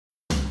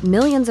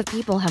Millions of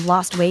people have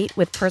lost weight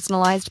with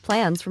personalized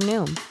plans from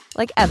Noom.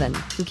 Like Evan,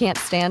 who can't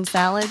stand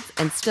salads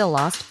and still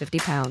lost 50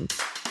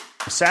 pounds.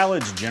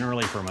 Salads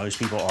generally for most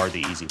people are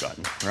the easy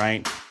button,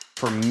 right?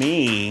 For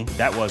me,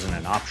 that wasn't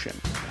an option.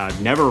 I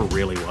never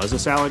really was a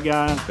salad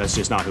guy. That's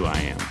just not who I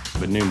am.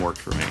 But Noom worked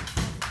for me.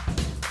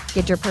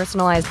 Get your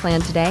personalized plan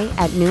today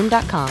at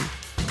Noom.com.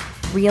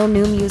 Real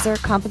Noom user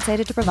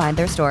compensated to provide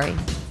their story.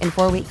 In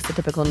 4 weeks, the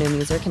typical Noom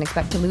user can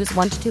expect to lose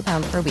 1 to 2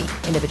 pounds per week.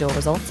 Individual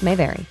results may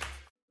vary.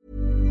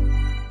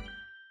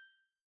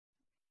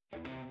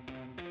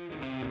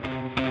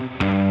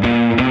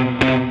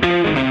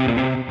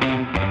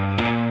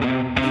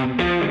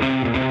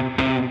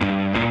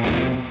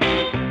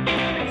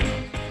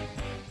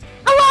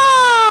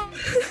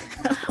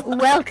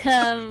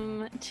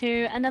 Welcome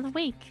to another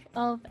week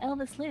of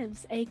Elvis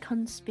Lives, a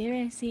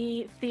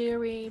conspiracy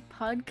theory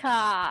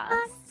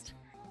podcast.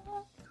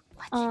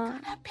 What's it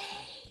gonna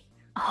be?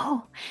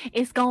 Oh,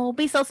 it's gonna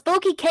be so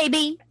spooky,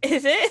 KB.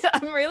 Is it?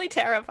 I'm really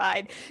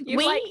terrified.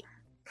 You've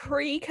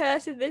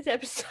precursed this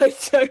episode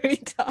so many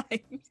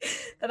times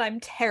that I'm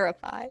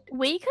terrified.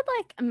 We could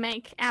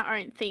make our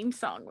own theme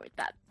song with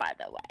that, by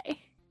the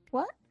way.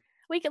 What?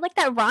 We could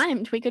that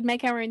rhymed. We could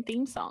make our own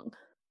theme song.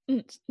 Go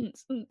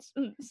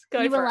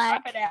You for were it.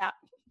 like- Rap it out.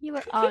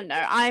 Oh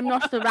no, I'm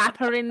not the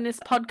rapper in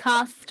this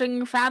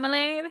podcasting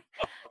family.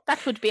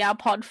 That would be our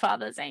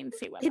podfather, Zane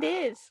Seaweather. It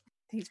is.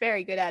 He's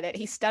very good at it.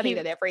 He studied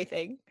at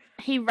everything.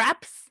 He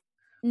raps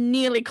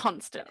nearly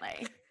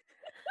constantly.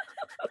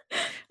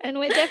 And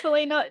we're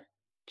definitely not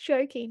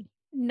joking.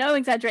 No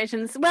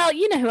exaggerations. Well,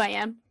 you know who I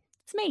am.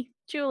 It's me,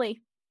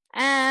 Julie.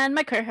 And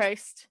my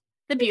co-host,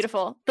 the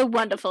beautiful, the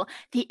wonderful,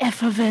 the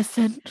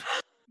effervescent.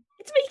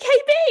 It's me,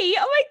 KB.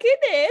 Oh my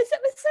goodness, that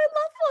was so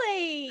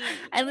lovely.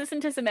 I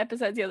listened to some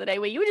episodes the other day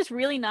where you were just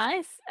really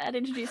nice at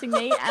introducing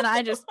me, and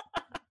I just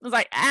was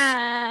like,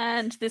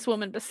 and this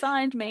woman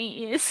beside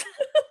me is...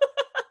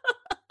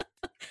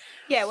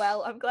 Yeah,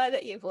 well, I'm glad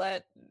that you've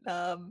learnt.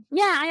 Yeah,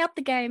 I upped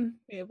the game.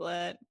 You've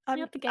learnt.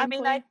 I upped the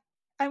game.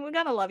 I'm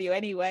gonna love you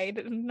anyway,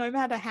 no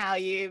matter how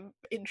you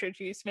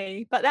introduce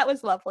me. But that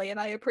was lovely, and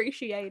I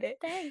appreciate it.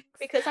 Thanks.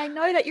 Because I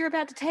know that you're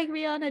about to take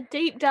me on a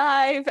deep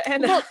dive,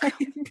 and Look,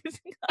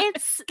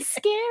 it's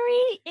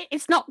scary.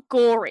 It's not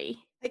gory.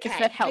 If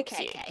that helps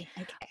you. Okay.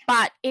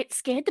 But it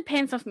scared the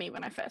pants off me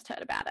when I first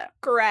heard about it.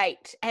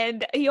 Great.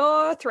 And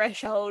your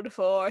threshold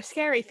for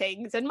scary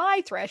things and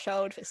my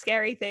threshold for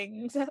scary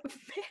things are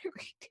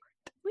very different.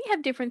 We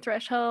have different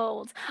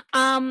thresholds.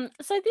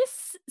 So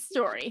this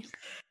story.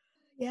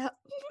 Yeah.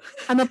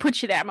 I'm gonna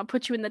put you there. I'm gonna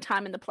put you in the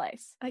time and the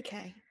place.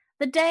 Okay.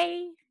 The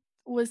day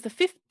was the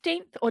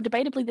 15th or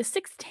debatably the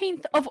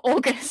 16th of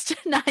August,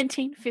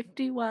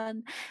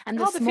 1951. And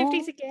the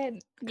 50s again.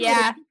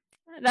 Yeah.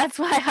 That's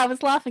why I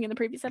was laughing in the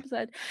previous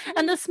episode.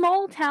 And the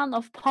small town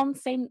of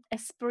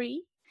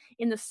Pont-Saint-Esprit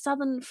in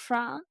southern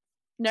France.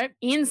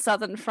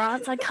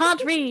 I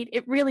can't read.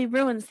 It really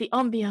ruins the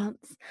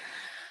ambiance.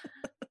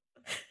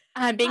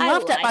 I'm being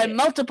laughed at by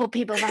multiple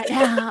people right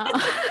now.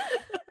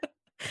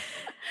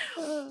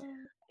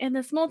 In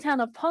the small town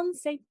of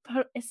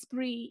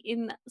Pont-Saint-Esprit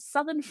in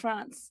southern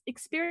France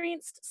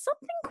experienced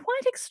something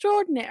quite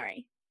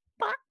extraordinary,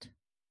 but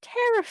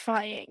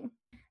terrifying.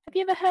 Have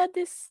you ever heard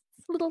this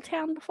little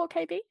town before,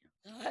 KB?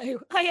 No,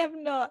 I have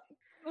not.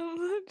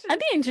 I'd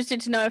be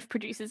interested to know if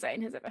producer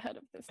Zane has ever heard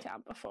of this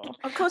town before.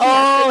 Of course,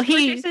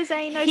 producer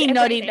Zane knows he everything.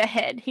 nodded the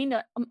head.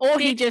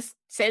 He just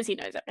says he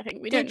knows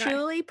everything. We don't know. Did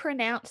Julie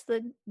pronounce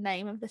the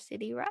name of the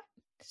city right?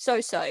 So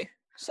is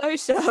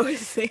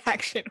the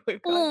action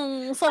we've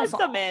got. That's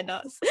the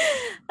manners.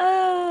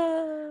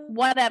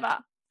 Whatever.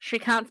 She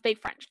can't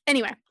speak French.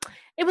 Anyway,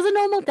 it was a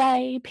normal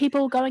day,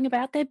 people going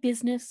about their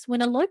business,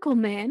 when a local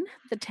man,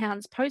 the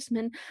town's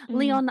postman,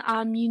 Leon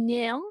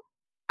Armunier,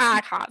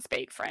 I can't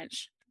speak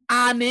French,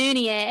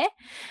 Armunier,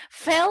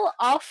 fell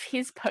off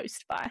his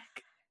post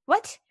bike.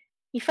 What?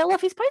 He fell off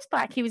his post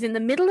bike. He was in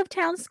the middle of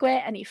town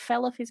square and he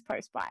fell off his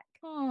post bike.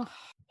 Oh.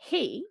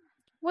 He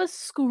was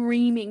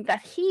screaming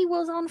that he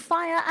was on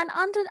fire and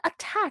under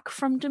attack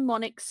from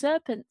demonic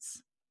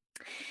serpents.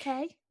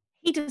 Okay.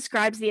 He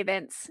describes the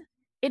events.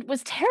 It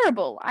was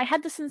terrible. I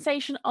had the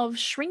sensation of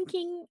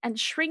shrinking and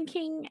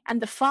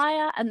the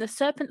fire and the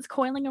serpents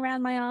coiling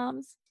around my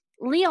arms.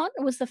 Leon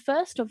was the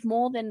first of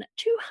more than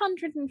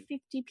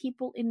 250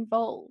 people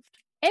involved.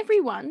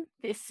 Everyone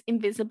this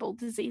invisible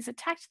disease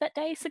attacked that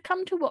day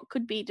succumbed to what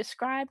could be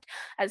described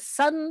as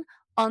sudden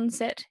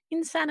onset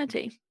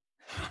insanity.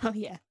 Oh,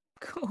 yeah.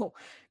 Cool.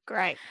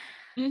 Great.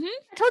 I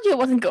told you it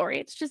wasn't gory.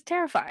 It's just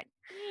terrifying.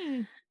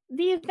 Mm.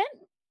 The event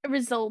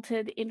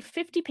resulted in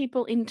 50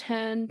 people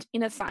interned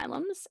in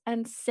asylums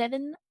and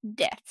 7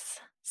 deaths.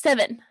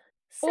 Seven.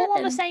 All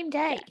on the same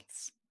day?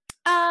 Deaths.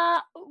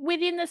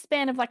 Within the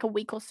span of a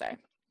week or so.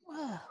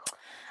 Whoa.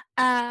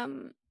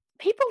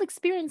 People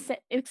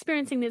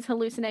experiencing these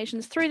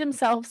hallucinations threw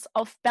themselves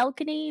off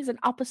balconies and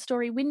upper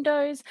story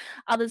windows.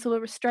 Others were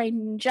restrained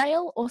in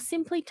jail or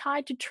simply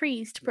tied to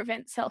trees to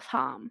prevent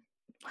self-harm.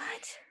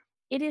 What?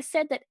 It is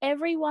said that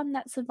everyone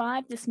that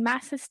survived this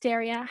mass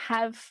hysteria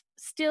have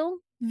still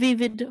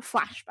vivid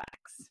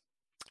flashbacks.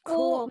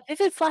 Cool. Or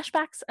vivid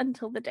flashbacks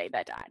until the day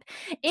they died.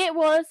 It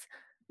was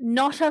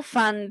not a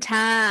fun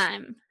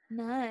time.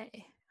 No.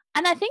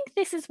 And I think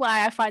this is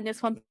why I find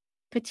this one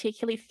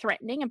particularly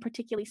threatening and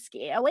particularly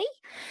scary,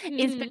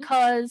 is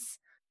because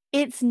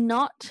it's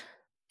not,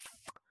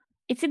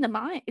 it's in the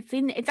mind.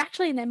 It's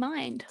actually in their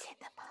mind. It's in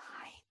the mind.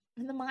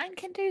 And the mind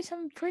can do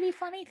some pretty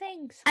funny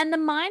things. And the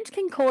mind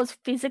can cause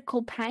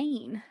physical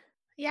pain.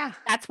 Yeah.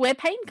 That's where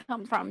pain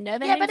comes from.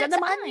 Nerve Yeah, endings but in it's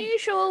the mind.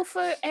 unusual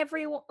for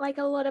everyone, like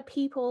a lot of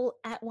people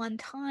at one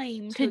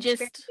time To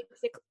just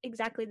experience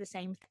exactly the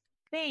same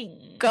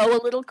thing. go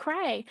a little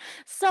cray.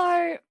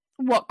 So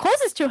what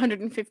causes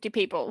 250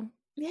 people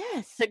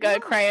to go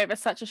cray over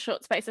such a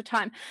short space of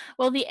time?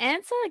 Well, the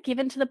answer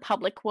given to the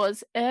public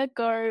was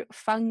ergo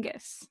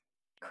fungus,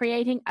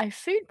 creating a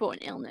foodborne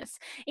illness.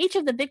 Each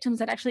of the victims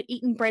had actually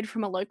eaten bread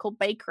from a local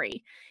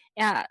bakery.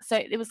 So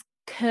it was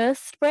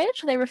cursed bread,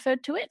 they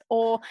referred to it,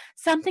 or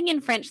something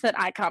in French that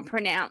I can't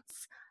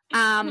pronounce.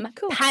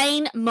 Cool.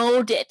 Pain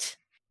molded.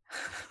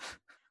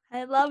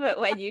 I love it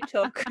when you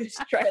talk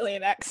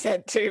Australian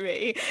accent to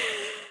me.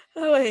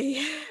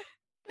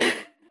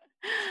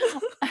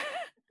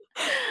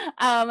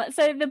 Oh,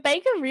 so the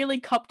baker really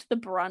copped the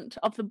brunt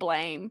of the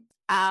blame,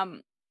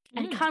 and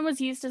it kind of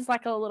was used as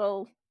like a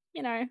little,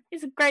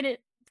 is a great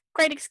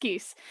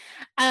excuse.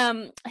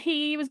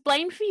 He was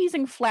blamed for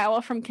using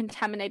flour from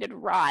contaminated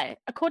rye.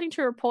 According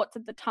to reports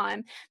at the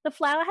time, the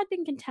flour had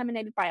been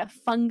contaminated by a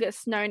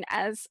fungus known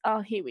as,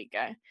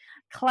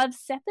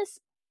 Clavcepis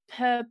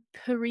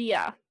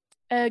purpurea,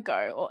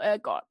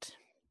 ergot,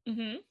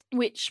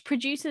 which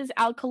produces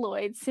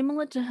alkaloids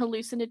similar to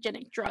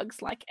hallucinogenic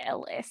drugs like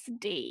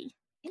LSD.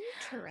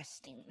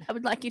 Interesting. I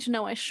would like you to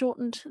know I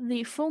shortened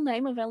the full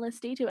name of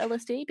LSD to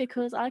LSD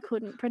because I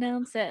couldn't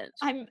pronounce it.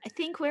 I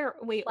think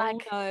we all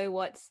know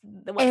what's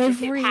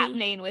hip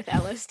happening with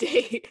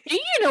LSD. Do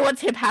you know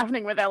what's hip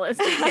happening with LSD,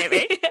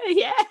 baby?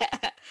 Yeah.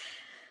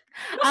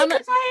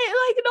 Because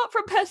I not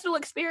from personal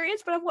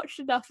experience, but I've watched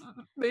enough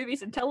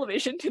movies and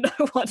television to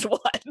know what's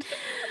what.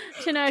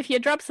 To know if you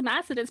drop some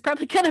acid, it's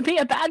probably going to be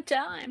a bad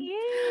time.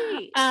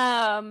 Yay.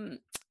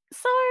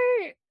 So,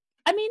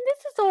 I mean,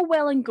 this is all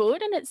well and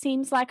good, and it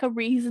seems like a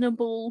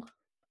reasonable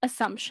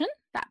assumption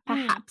that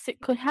perhaps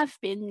it could have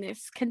been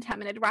this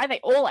contaminated rye.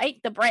 They all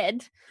ate the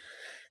bread.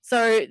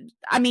 So,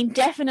 I mean,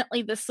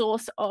 definitely the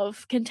source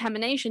of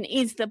contamination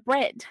is the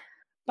bread.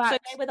 But so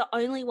they were the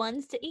only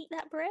ones to eat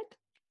that bread?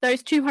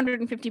 Those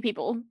 250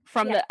 people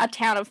from a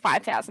town of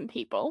 5,000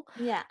 people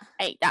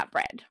ate that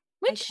bread,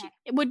 which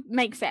it would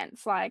make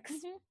sense. Like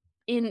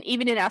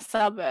even in our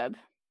suburb,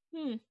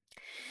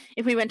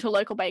 if we went to a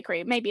local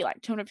bakery, maybe like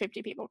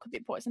 250 people could be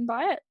poisoned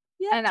by it.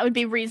 Yeah. And that would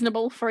be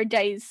reasonable for a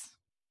day's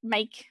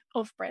make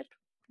of bread.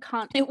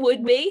 It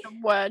would be.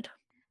 Word.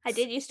 I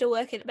did used to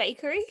work at a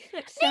bakery.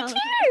 Me too.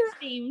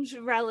 Seems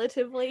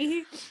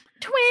relatively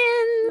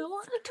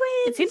twins.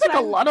 It seems like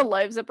a lot of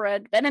loaves of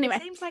bread, but anyway,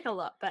 it seems like a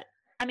lot. But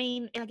I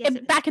mean, I guess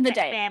back in the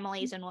day,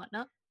 families and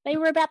whatnot. They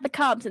were about the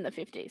carbs in the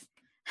 50s.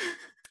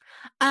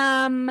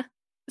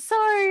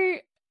 So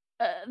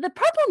the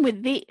problem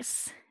with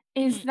this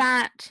is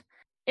that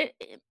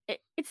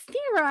it's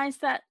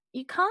theorized that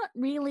you can't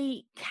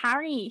really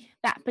carry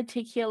that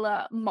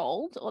particular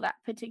mold or that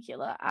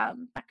particular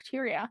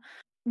bacteria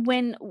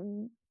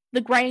when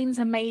the grains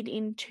are made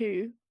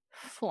into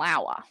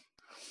flour.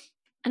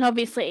 And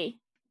obviously,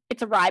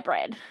 it's a rye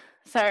bread,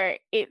 so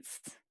it's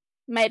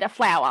made of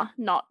flour,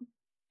 not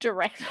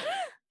direct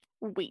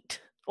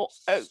wheat or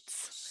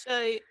oats.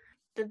 So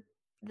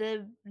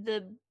the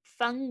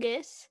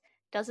fungus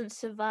doesn't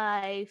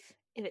survive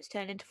if it's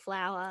turned into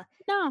flour.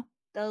 No.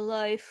 The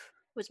loaf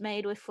was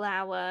made with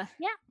flour.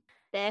 Yeah.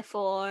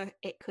 Therefore,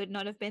 it could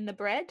not have been the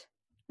bread.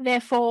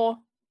 Therefore,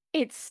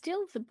 it's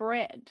still the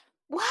bread.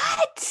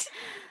 What?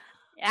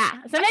 Yeah.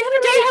 So maybe we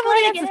don't have all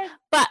the answers.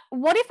 But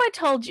what if I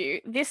told you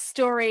this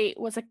story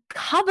was a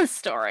cover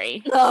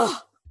story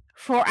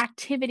for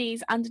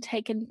activities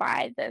undertaken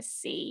by the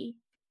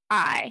CIA?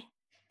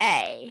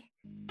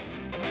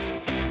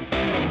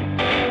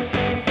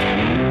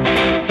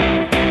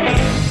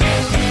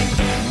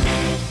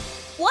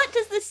 What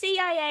does the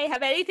CIA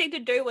have anything to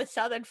do with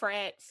southern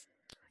France?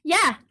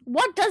 Yeah,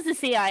 what does the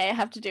CIA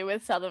have to do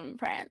with southern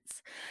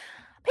France?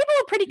 People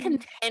are pretty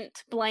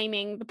content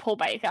blaming the poor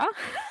baker.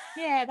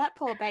 Yeah, that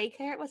poor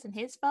baker. It wasn't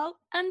his fault.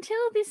 Until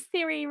this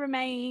theory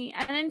remains,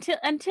 and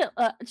until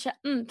oh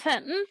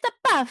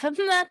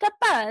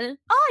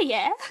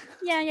yeah,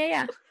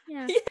 yeah.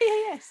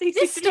 See,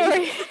 this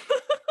story.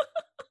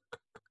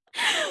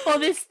 Well,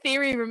 this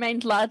theory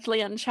remained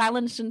largely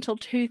unchallenged until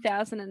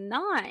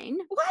 2009.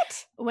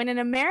 What? When an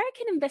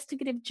American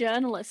investigative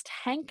journalist,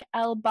 Hank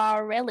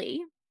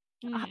Albarelli,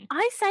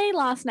 I say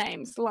last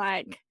names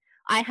like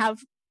I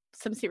have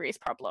some serious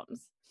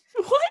problems.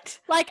 What?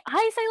 Like,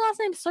 I say last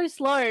names so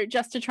slow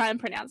just to try and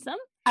pronounce them.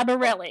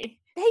 Albarelli.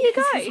 There you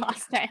go. His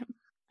last name.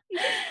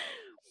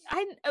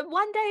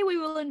 One day we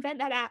will invent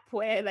that app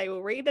where they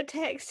will read the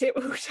text. It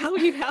will tell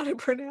you how to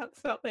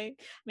pronounce something.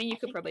 I mean, you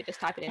could probably just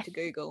type it into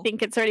Google. I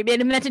think it's already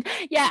been invented.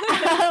 Yeah.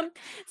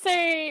 So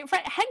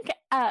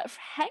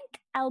Hank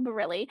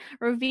Albarelli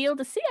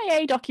revealed a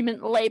CIA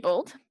document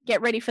labeled,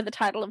 get ready for the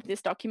title of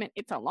this document,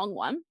 it's a long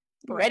one.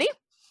 Ready?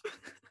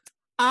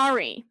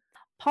 Ari,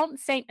 Pont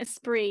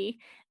Saint-Esprit,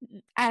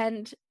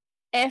 and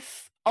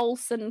F.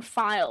 Olsen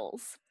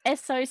files.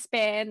 SO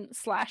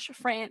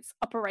span/France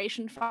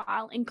operation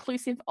file,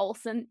 inclusive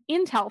Olsen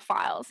Intel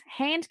files,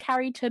 hand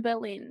carried to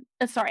Berlin.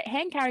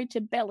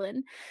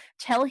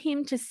 Tell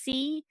him to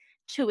see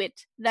to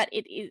it that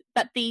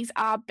these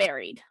are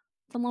buried.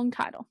 It's a long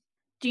title.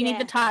 Do you need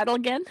the title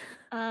again?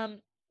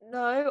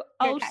 No.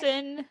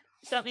 Olsen,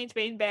 something's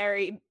been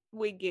buried.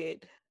 We're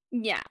good.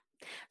 Yeah.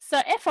 So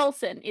F.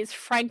 Olsen is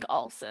Frank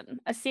Olsen,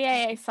 a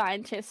CIA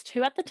scientist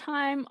who at the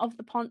time of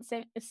the Pont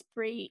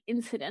Saint-Esprit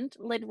incident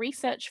led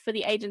research for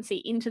the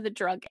agency into the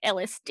drug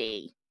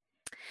LSD.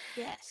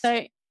 Yes.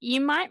 So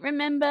you might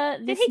remember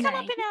this. Did he come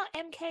up in our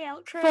MK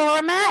Ultra?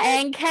 Former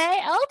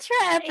MK Ultra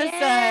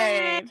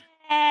episode.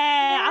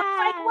 Yeah.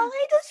 I'm like,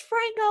 why does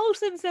Frank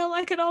Olsen sound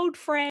like an old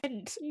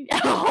friend?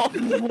 Because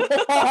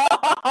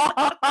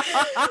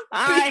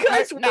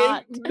we've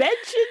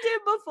mentioned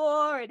him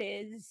before. It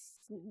is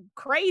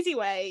crazy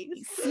ways.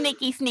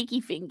 Sneaky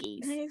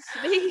fingies.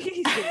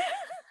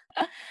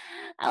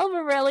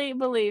 Albarelli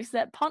believes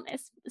that Pont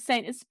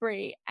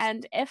Saint-Esprit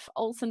and F.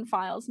 Olsen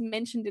files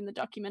mentioned in the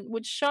document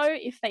would show,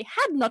 if they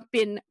had not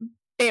been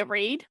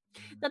buried,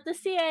 that the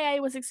CIA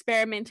was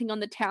experimenting on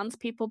the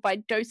townspeople by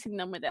dosing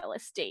them with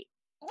LSD.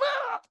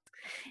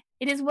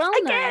 It is well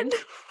known.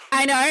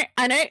 I know.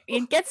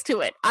 It gets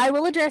to it. I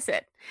will address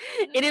it.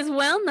 It is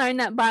well known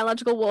that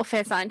biological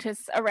warfare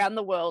scientists around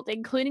the world,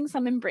 including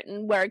some in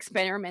Britain, were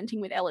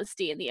experimenting with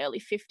LSD in the early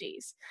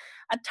 50s.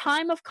 A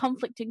time of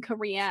conflict in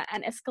Korea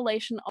and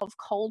escalation of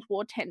Cold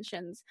War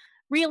tensions.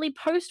 Really,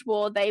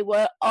 post-war, they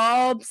were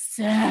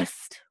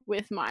obsessed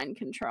with mind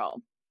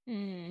control.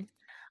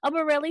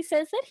 Albarelli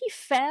says that he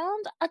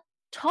found a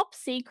top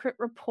secret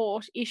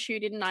report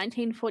issued in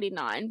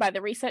 1949 by the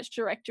research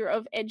director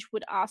of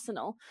Edgewood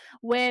Arsenal,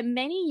 where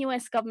many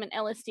US government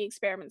LSD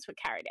experiments were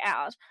carried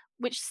out,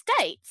 which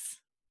states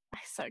that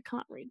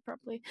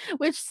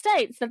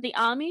the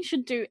army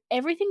should do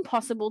everything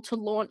possible to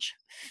launch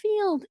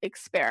field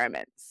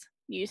experiments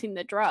using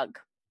the drug.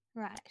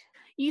 Right.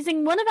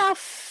 Using one of our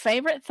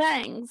favorite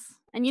things,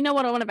 and you know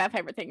what one of our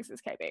favorite things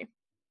is, KB?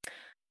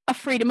 A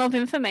Freedom of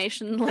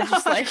Information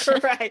legislation.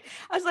 Right.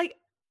 I was like,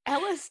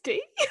 LSD?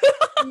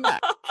 No,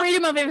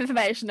 Freedom of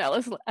Information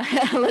legislation.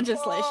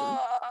 Oh,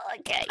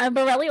 okay.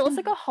 Borelli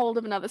also got hold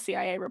of another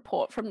CIA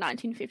report from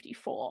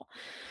 1954.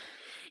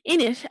 In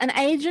it, an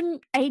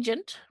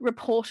agent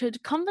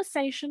reported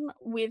conversation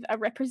with a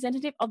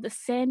representative of the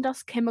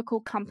Sandoz Chemical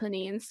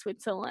Company in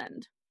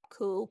Switzerland.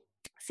 Cool.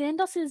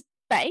 Sandoz's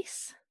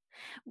base,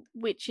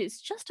 which is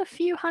just a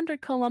few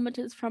hundred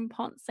kilometers from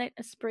Pont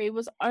Saint-Esprit,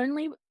 was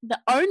the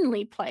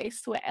only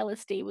place where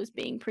LSD was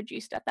being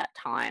produced at that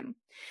time.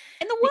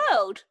 In the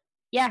world?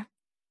 Yeah.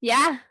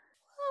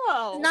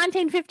 Oh.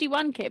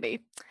 1951,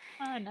 Kibby.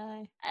 Oh,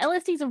 no.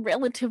 LSD is a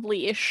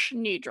relatively-ish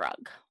new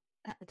drug.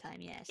 At the time,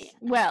 yes.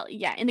 Well,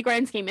 yeah, in the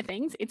grand scheme of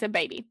things, it's a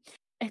baby.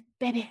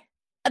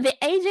 The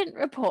agent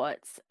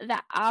reports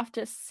that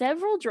after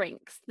several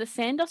drinks, the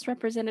Sandoz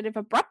representative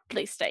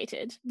abruptly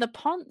stated, the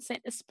Pont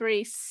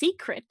Saint-Esprit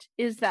secret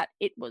is that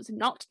it was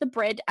not the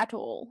bread at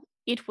all.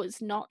 It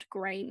was not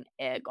grain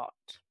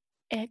ergot.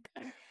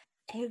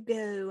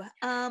 Ergo.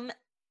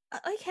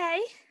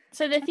 Okay.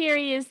 So the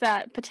theory is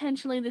that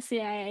potentially the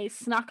CIA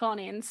snuck on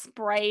in,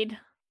 sprayed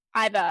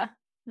either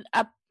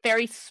a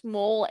very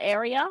small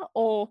area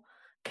or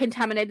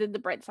contaminated the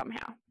bread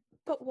somehow.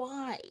 But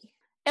why?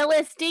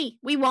 LSD.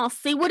 We want to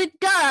see what it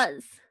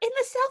does. In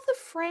the south of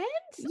France?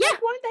 Yeah. Like,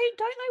 don't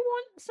they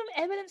want some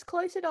evidence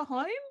closer to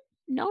home?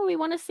 No, we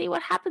want to see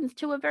what happens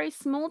to a very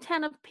small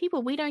town of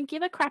people we don't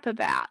give a crap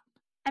about.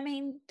 I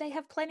mean, they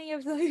have plenty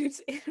of those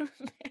in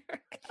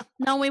America.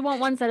 No, we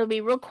want ones that'll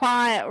be real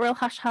quiet, real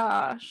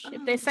hush-hush.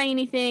 If they say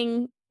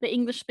anything, the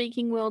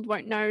English-speaking world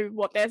won't know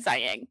what they're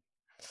saying.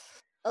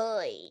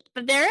 Oy.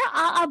 But there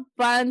are a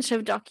bunch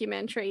of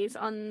documentaries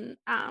on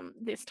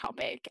this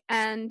topic,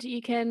 and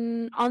you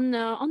can on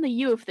the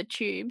U of the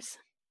Tubes.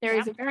 There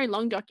is a very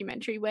long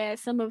documentary where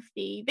some of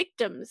the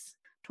victims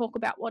talk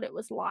about what it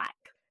was like,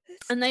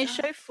 and they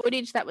show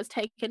footage that was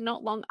taken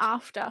not long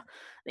after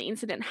the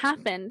incident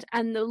happened,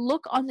 and the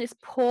look on this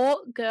poor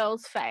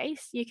girl's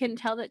face, you can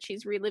tell that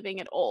she's reliving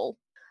it all.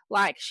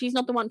 Like, she's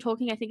not the one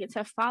talking. I think it's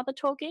her father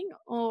talking,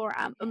 or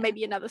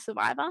maybe another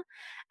survivor,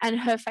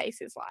 and her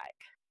face is like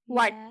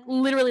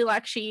literally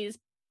like she's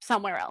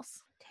somewhere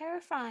else.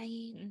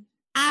 Terrifying.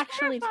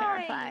 Actually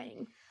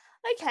terrifying.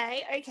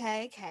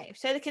 Okay.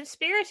 So the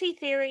conspiracy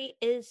theory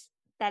is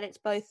that it's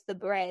both the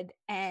bread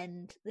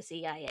and the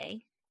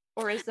CIA?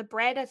 Or is the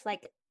bread as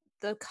like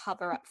the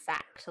cover-up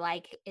fact?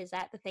 Like, is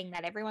that the thing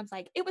that everyone's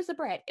like, it was the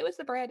bread, it was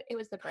the bread, it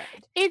was the bread?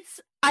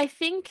 I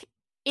think,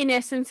 in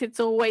essence, it's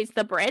always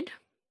the bread.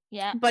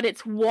 Yeah. but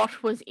it's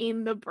what was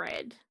in the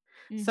bread.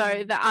 So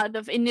Mhm.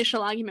 the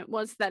initial argument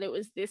was that it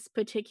was this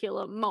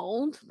particular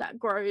mold that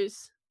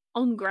grows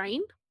on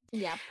grain.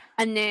 Yep.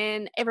 And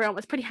then everyone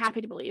was pretty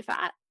happy to believe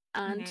that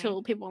Mhm.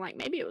 until people were like,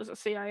 maybe it was a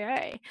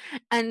CIA.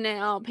 And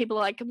now people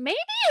are like, maybe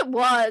it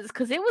was,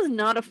 because it was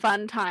not a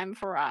fun time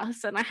for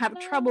us. And I have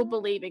trouble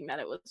believing that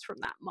it was from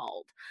that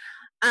mold.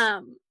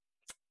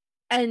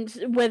 And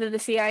whether the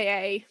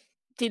CIA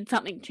did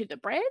something to the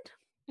bread,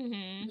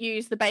 Mhm.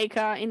 use the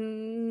baker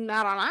in,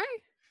 I don't know,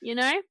 you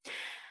know?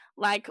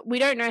 Like, we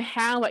don't know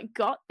how it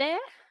got there.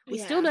 We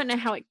still Yeah. don't know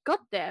how it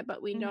got there,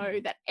 but we know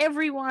that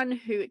everyone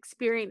who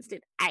experienced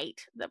it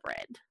ate the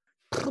bread.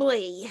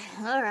 Boy.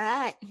 All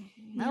right.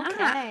 Yeah.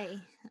 Okay.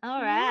 All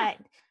Yeah. right.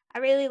 I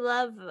really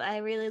love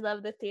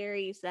the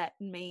theories that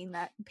mean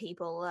that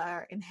people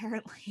are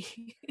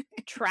inherently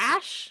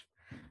Trash.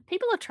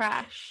 People are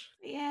trash.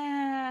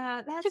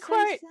 Yeah, that's To so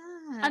quote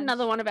sad.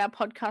 another one of our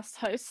podcast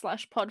hosts /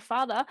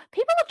 podfather,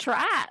 people are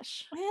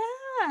trash.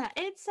 Yeah,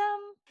 it's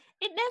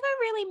it never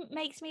really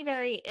makes me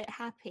very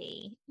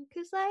happy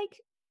because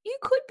like you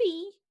could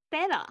be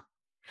better.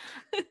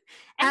 And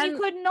you And-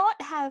 could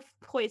not have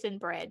poison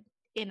bread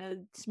in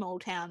a small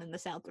town in the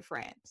south of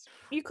France.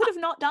 You could have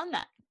not done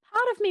that.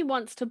 Part of me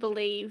wants to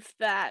believe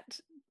that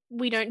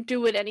we don't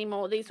do it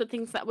anymore. These were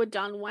things that were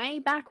done way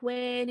back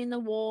when in the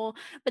war.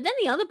 But then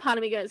the other part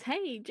of me goes,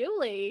 hey,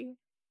 Julie.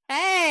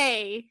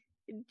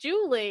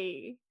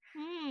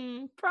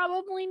 Hmm.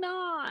 Probably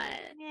not.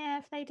 Yeah,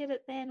 if they did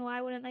it then,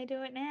 why wouldn't they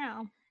do it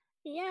now?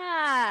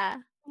 Yeah.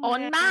 Yeah.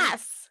 En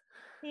masse.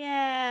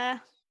 Yeah.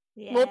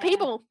 More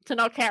people to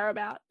not care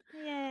about.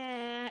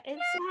 Yeah,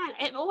 it's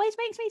sad. It always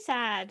makes me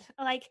sad.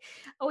 Like,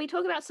 we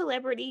talk about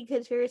celebrity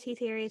conspiracy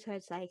theories where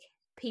it's like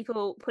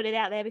people put it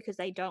out there because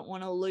they don't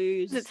want to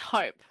lose. It's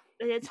hope.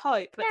 It's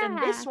hope. But then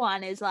this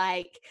one is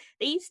like,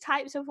 these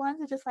types of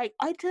ones are just like,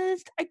 I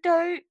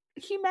don't,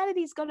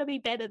 humanity's got to be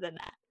better than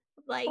that.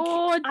 Like,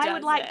 I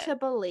would like to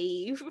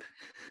believe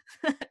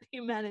that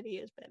humanity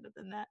is better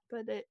than that,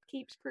 but it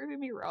keeps proving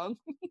me wrong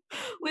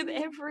with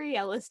every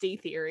LSD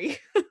theory.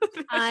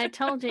 I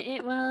told you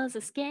it was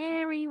a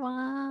scary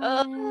one.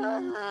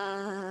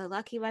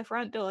 Lucky my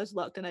front door is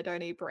locked and I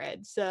don't eat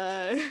bread,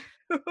 so...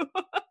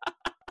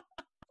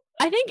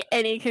 I think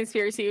any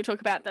conspiracy you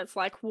talk about that's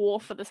like war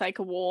for the sake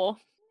of war.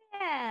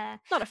 Yeah.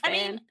 Not a fan. I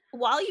mean,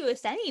 while you were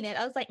saying it,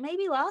 I was like,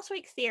 maybe last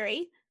week's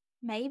theory,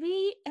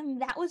 maybe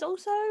that was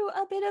also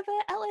a bit of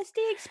a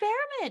LSD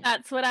experiment.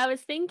 That's what I was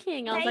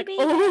thinking. I was like, Maybe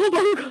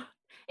oh my god.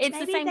 It's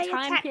the maybe same they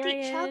time attacked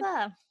period. each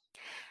other.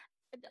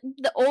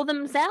 All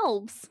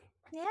themselves.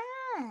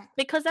 Yeah.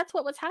 Because that's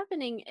what was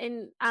happening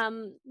in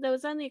there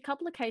was only a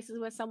couple of cases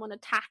where someone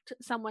attacked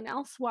someone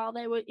else while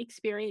they were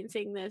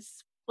experiencing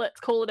this, let's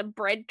call it a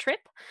bread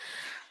trip.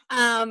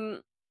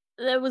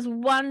 There was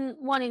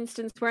one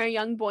instance where a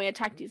young boy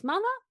attacked his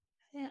mother.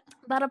 Yeah.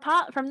 But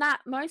apart from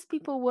that, most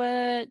people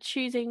were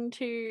choosing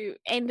to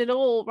end it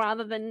all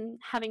rather than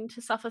having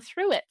to suffer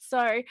through it.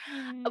 So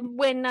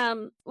when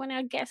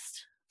our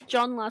guest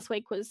John last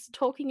week was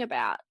talking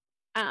about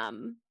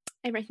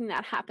everything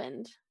that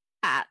happened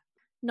at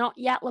not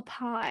Yatla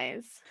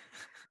Pies,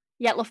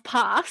 Yatla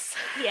Pass.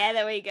 Yeah,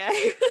 there we go.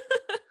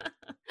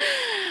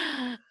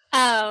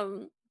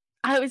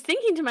 I was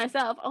thinking to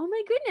myself, oh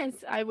my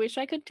goodness, I wish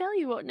I could tell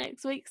you what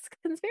next week's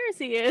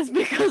conspiracy is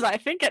because I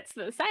think it's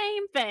the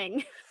same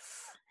thing.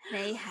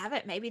 There you have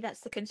it. Maybe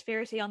that's the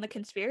conspiracy on the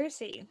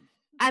conspiracy.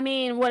 I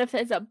mean, what if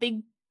there's a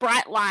big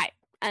bright light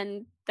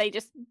and they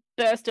just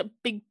burst a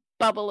big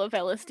bubble of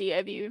LSD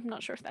over you? I'm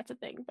not sure if that's a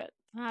thing, but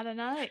I don't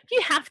know. Do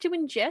you have to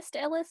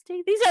ingest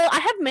LSD? I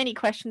have many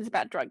questions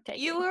about drug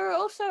taking. You were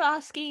also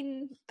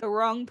asking the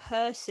wrong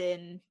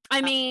person.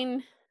 I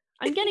mean,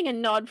 I'm getting a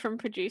nod from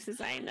producer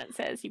Zane that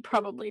says you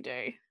probably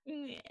do.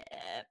 Yeah,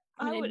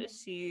 I I would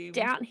assume.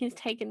 Doubt he's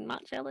taken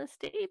much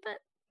LSD, but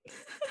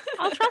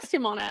I'll trust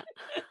him on it.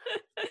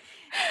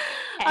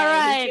 All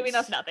right, he's giving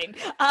us nothing.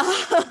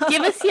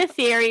 Give us your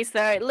theories,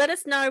 though. Let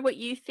us know what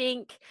you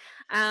think.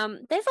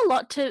 There's a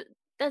lot to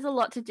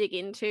dig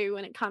into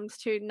when it comes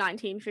to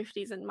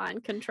 1950s and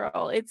mind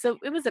control. It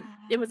was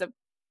a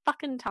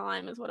fucking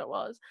time, is what it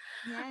was.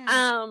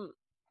 Yeah.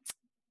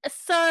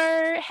 So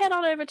head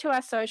on over to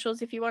our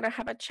socials if you want to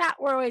have a chat.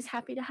 We're always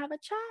happy to have a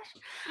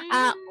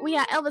chat. We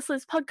are Elvis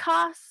Liz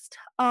Podcast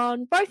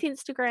on both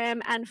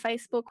Instagram and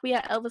Facebook. We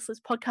are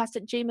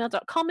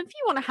elvislizpodcast@gmail.com. If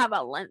you want to have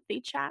a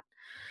lengthy chat,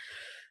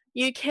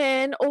 you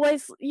can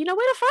always, you know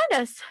where to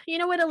find us. You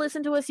know where to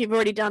listen to us. You've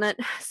already done it.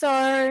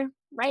 So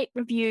rate,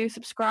 review,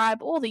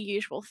 subscribe, all the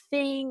usual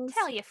things.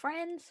 Tell your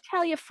friends.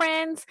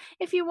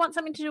 If you want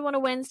something to do on a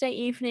Wednesday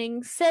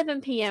evening,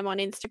 7 p.m. on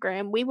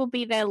Instagram, we will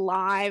be there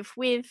live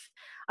with,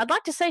 I'd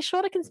like to say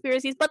shorter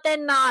conspiracies, but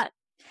they're not.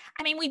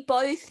 I mean, we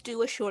both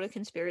do a shorter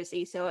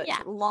conspiracy, so it's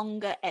a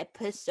longer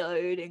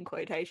episode in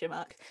quotation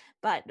marks,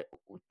 but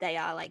they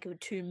are like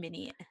too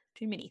many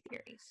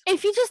theories.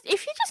 If you're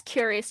just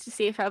curious to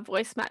see if our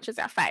voice matches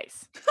our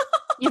face,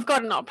 you've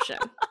got an option,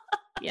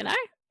 you know?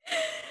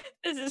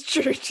 This is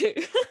true too.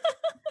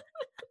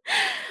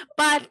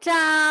 But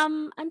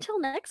until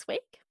next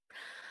week,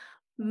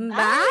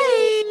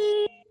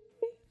 Bye.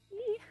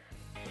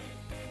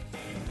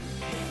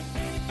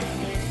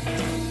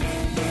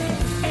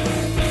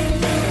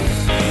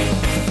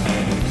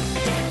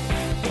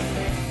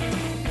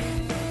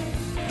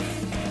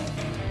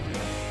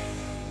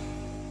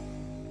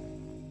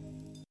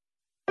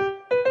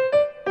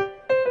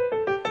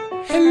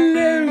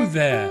 Hello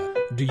there!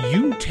 Do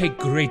you take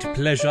great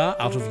pleasure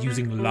out of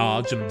using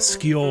large,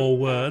 obscure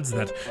words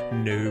that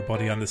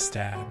nobody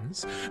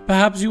understands?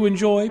 Perhaps you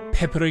enjoy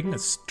peppering a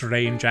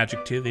strange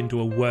adjective into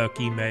a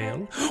work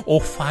email, or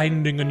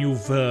finding a new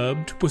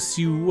verb to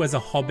pursue as a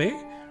hobby?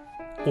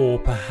 Or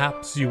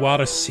perhaps you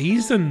are a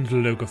seasoned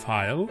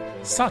logophile,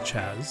 such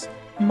as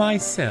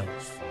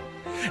myself.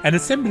 An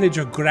assemblage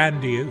of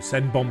grandiose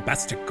and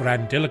bombastic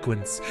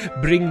grandiloquence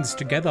brings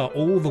together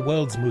all the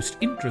world's most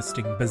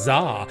interesting,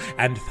 bizarre,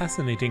 and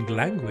fascinating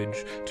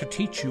language to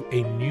teach you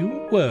a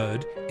new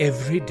word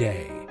every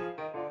day.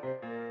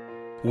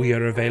 We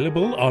are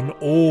available on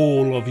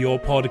all of your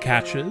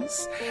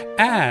podcatchers,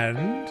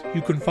 and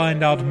you can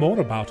find out more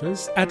about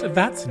us at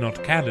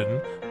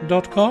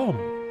thatsnotcanon.com.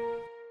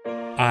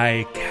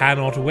 I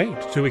cannot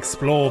wait to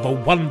explore the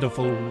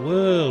wonderful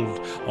world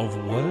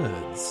of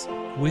words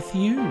with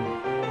you.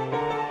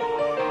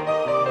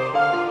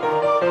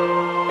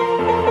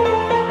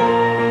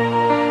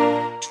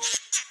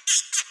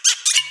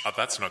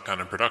 That's Not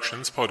Canon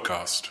Productions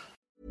podcast.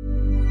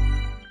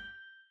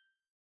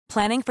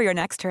 Planning for your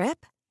next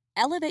trip?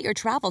 Elevate your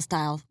travel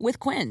style with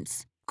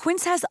Quince.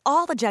 Quince has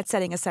all the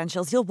jet-setting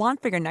essentials you'll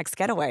want for your next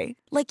getaway,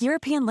 like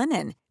European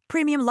linen,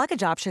 premium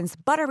luggage options,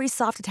 buttery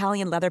soft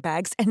Italian leather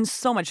bags, and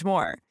so much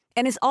more.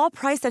 And is all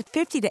priced at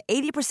 50 to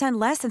 80%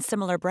 less than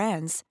similar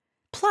brands.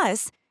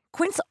 Plus,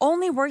 Quince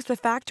only works with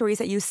factories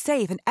that use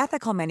safe and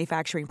ethical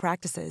manufacturing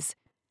practices.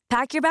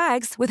 Pack your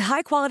bags with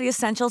high-quality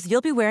essentials you'll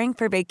be wearing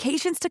for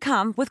vacations to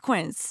come with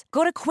Quince.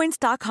 Go to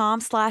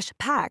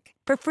quince.com/pack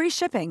for free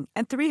shipping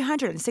and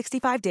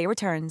 365-day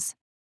returns.